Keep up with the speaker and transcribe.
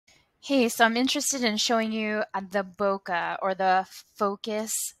Hey, so I'm interested in showing you the bokeh or the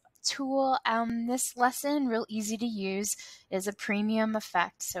focus tool. This lesson, real easy to use, is a premium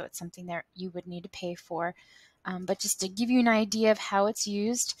effect, so it's something that you would need to pay for. But just to give you an idea of how it's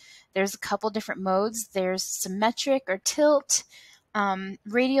used, there's a couple different modes. There's symmetric or tilt,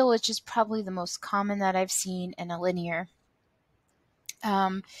 radial, which is probably the most common that I've seen, and a linear.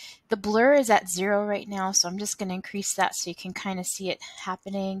 The blur is at 0 right now, so I'm just going to increase that so you can kind of see it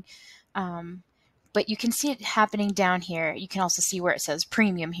happening. But you can see it happening down here. You can also see where it says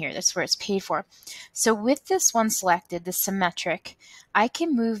premium here. That's where it's paid for. So with this one selected, the symmetric, I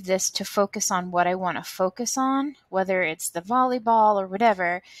can move this to focus on what I want to focus on, whether it's the volleyball or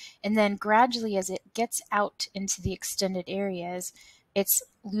whatever. And then gradually as it gets out into the extended areas, it's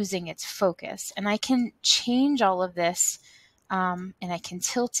losing its focus. And I can change all of this and I can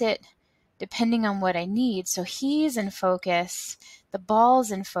tilt it depending on what I need. So he's in focus, the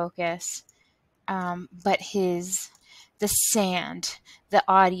ball's in focus, but the sand, the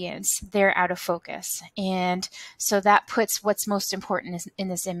audience, they're out of focus. And so that puts what's most important in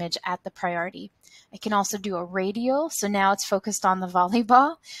this image at the priority. I can also do a radial, so now it's focused on the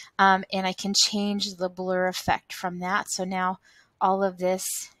volleyball, and I can change the blur effect from that. So now all of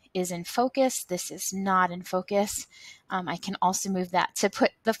this is in focus. This is not in focus. I can also move that to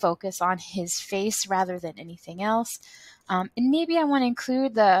put the focus on his face rather than anything else. And maybe I want to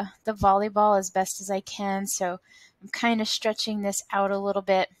include the volleyball as best as I can. So I'm kind of stretching this out a little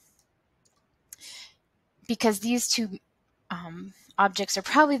bit because these two objects are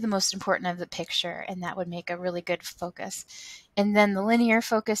probably the most important of the picture, and that would make a really good focus. And then the linear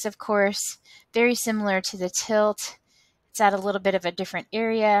focus, of course, very similar to the tilt. It's at a little bit of a different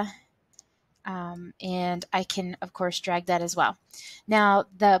area, and I can, of course, drag that as well. Now,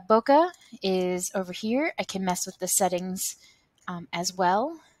 the bokeh is over here. I can mess with the settings as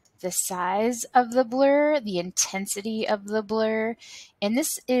well. The size of the blur, the intensity of the blur, and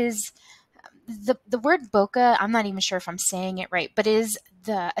this is the word bokeh. I'm not even sure if I'm saying it right, but is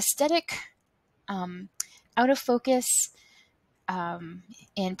the aesthetic out of focus,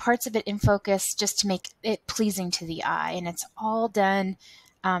 and parts of it in focus just to make it pleasing to the eye. And it's all done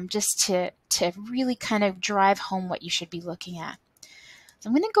just to really kind of drive home what you should be looking at. So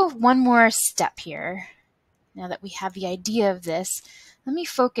I'm going to go one more step here. Now that we have the idea of this, let me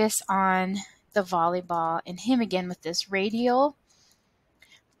focus on the volleyball and him again with this radial.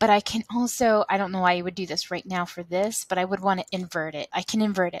 But I can also, I don't know why you would do this right now for this, but I would want to invert it. I can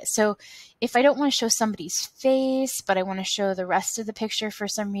invert it. So if I don't want to show somebody's face, but I want to show the rest of the picture for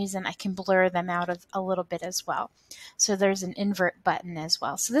some reason, I can blur them out a little bit as well. So there's an invert button as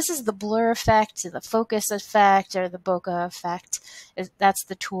well. So this is the blur effect, the focus effect, or the bokeh effect. That's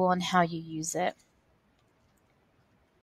the tool and how you use it.